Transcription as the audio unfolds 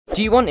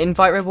Do you want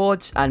invite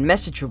rewards and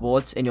message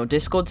rewards in your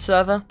Discord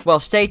server? Well,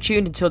 stay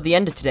tuned until the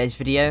end of today's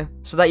video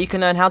so that you can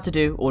learn how to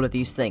do all of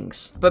these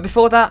things. But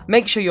before that,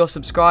 make sure you're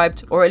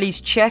subscribed, or at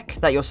least check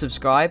that you're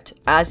subscribed,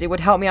 as it would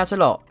help me out a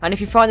lot. And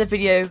if you find the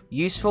video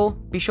useful,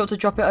 be sure to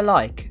drop it a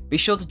like. Be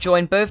sure to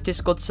join both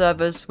Discord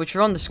servers, which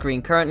are on the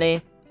screen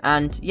currently,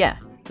 and yeah.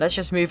 Let's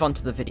just move on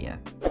to the video.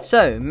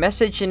 So,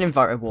 message and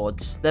invite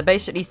rewards. They're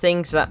basically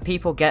things that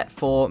people get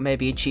for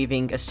maybe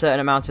achieving a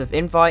certain amount of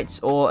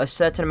invites or a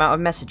certain amount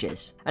of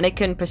messages. And it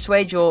can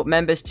persuade your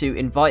members to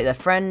invite their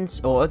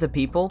friends or other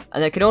people,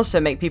 and it can also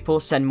make people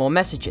send more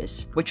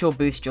messages, which will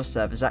boost your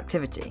server's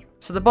activity.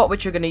 So the bot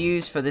which we're going to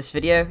use for this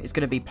video is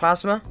going to be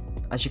Plasma,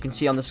 as you can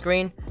see on the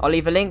screen. I'll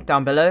leave a link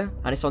down below,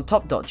 and it's on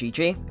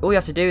top.gg. All you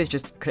have to do is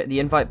just click the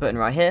invite button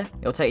right here.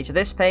 It'll take you to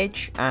this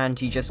page, and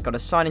you just got to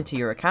sign into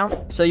your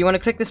account. So you want to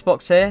click this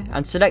box here,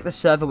 and select the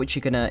server which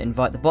you're going to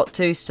invite the bot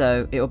to,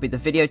 so it'll be the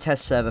video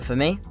test server for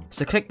me.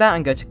 So click that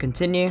and go to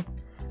continue,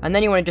 and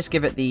then you want to just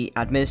give it the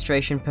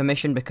administration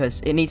permission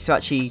because it needs to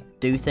actually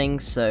do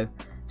things, so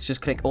let's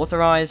just click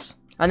authorize,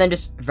 and then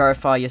just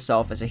verify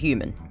yourself as a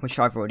human, which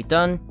I've already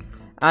done.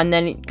 And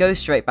then it goes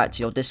straight back to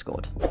your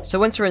Discord. So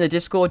once we're in the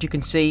Discord, you can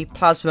see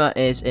Plasma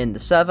is in the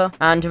server,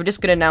 and we're just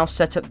going to now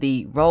set up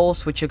the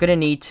roles which you're going to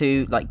need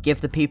to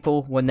give the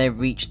people when they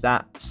reach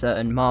that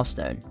certain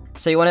milestone.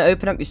 So you want to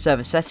open up your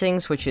server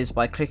settings, which is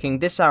by clicking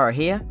this arrow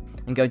here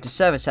and go to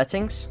server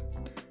settings,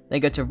 then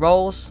go to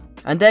roles,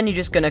 and then you're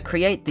just going to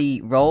create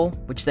the role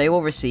which they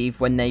will receive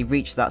when they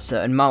reach that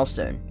certain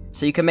milestone.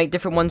 So you can make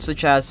different ones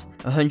such as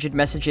 100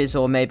 messages,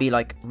 or maybe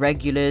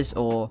regulars,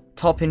 or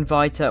top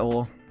inviter,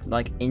 or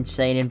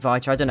insane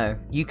inviter, I don't know.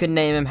 You can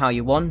name them how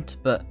you want,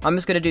 but I'm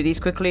just going to do these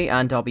quickly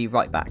and I'll be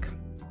right back.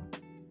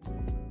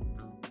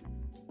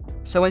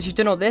 So once you've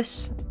done all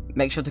this,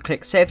 make sure to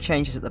click save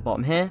changes at the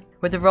bottom here.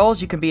 With the roles,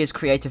 you can be as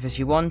creative as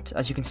you want.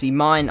 As you can see,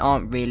 mine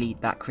aren't really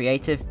that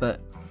creative, but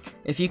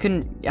if you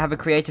can have a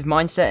creative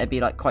mindset, it'd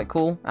be quite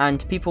cool,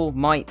 and people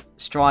might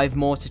strive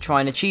more to try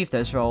and achieve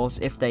those roles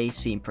if they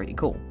seem pretty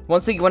cool. One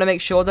thing you want to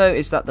make sure though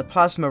is that the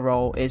Plasma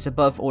role is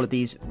above all of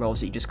these roles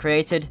that you just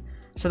created,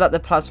 so that the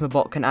Plasma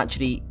bot can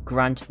actually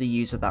grant the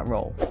user that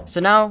role. So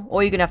now,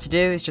 all you're going to have to do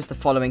is just the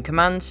following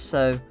commands.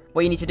 So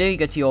what you need to do, you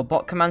go to your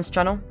bot commands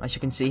channel, as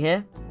you can see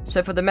here.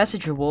 So for the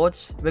message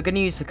rewards, we're going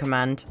to use the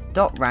command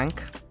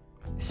 .rank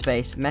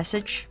space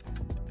message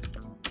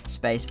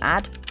space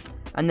add,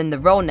 and then the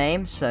role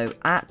name, so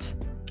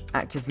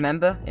 @active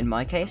member in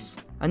my case,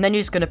 and then you're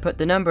just going to put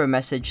the number of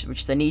message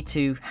which they need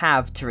to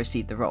have to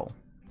receive the role.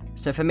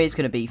 So for me it's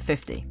going to be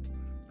 50.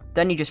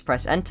 Then you just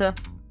press enter.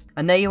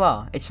 And there you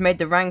are, it's made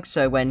the rank,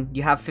 so when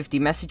you have 50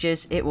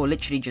 messages, it will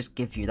literally just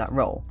give you that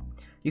role.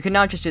 You can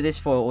now just do this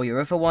for all your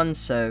other ones,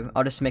 so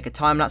I'll just make a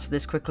time lapse of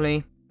this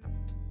quickly.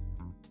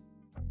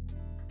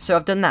 So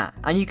I've done that,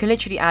 and you can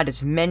literally add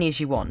as many as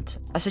you want.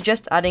 I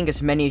suggest adding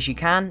as many as you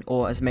can,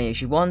 or as many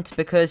as you want,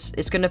 because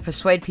it's going to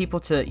persuade people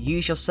to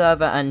use your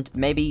server and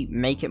maybe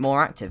make it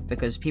more active,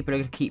 because people are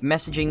going to keep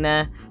messaging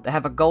there, they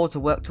have a goal to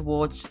work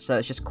towards, so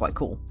it's just quite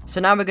cool. So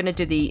now we're going to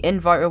do the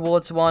invite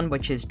rewards one,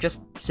 which is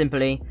just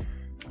simply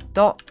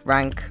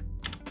 .rank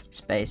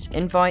space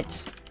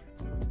invite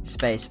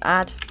space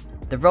add,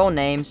 the role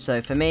name,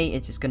 so for me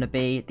it is going to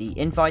be the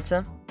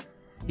inviter.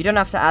 You don't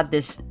have to add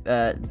this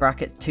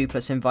bracket 2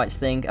 plus invites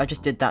thing, I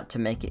just did that to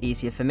make it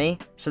easier for me.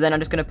 So then I'm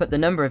just going to put the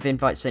number of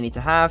invites I need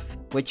to have,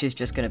 which is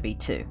just going to be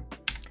 2.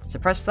 So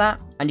press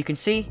that, and you can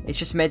see it's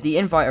just made the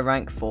inviter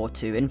rank for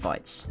 2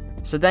 invites.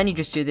 So then you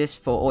just do this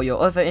for all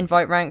your other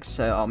invite ranks,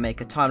 so I'll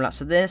make a time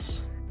lapse of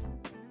this.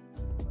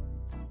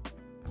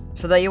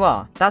 So there you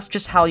are, that's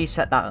just how you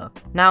set that up.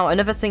 Now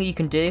another thing you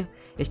can do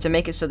is to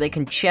make it so they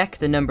can check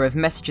the number of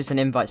messages and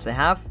invites they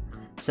have.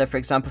 So for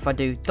example, if I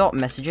do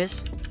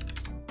 .messages,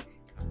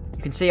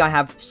 you can see I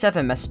have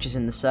 7 messages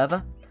in the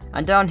server,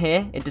 and down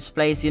here it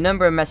displays the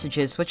number of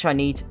messages which I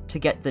need to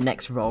get the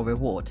next role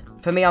reward.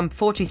 For me, I'm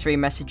 43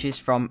 messages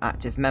from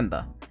active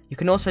member. You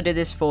can also do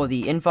this for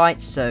the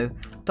invites, so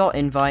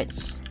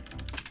 .invites.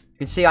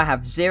 You can see I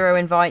have 0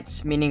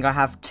 invites, meaning I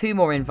have 2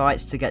 more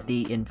invites to get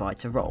the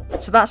inviter role.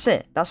 So that's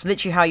it, that's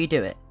literally how you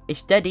do it.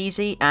 It's dead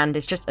easy, and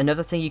it's just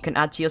another thing you can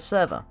add to your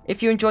server.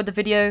 If you enjoyed the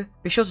video,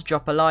 be sure to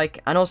drop a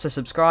like and also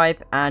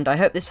subscribe, and I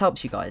hope this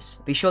helps you guys.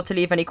 Be sure to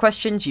leave any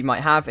questions you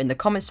might have in the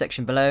comments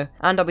section below,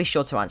 and I'll be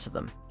sure to answer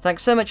them.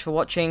 Thanks so much for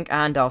watching,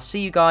 and I'll see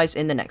you guys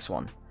in the next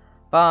one.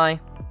 Bye!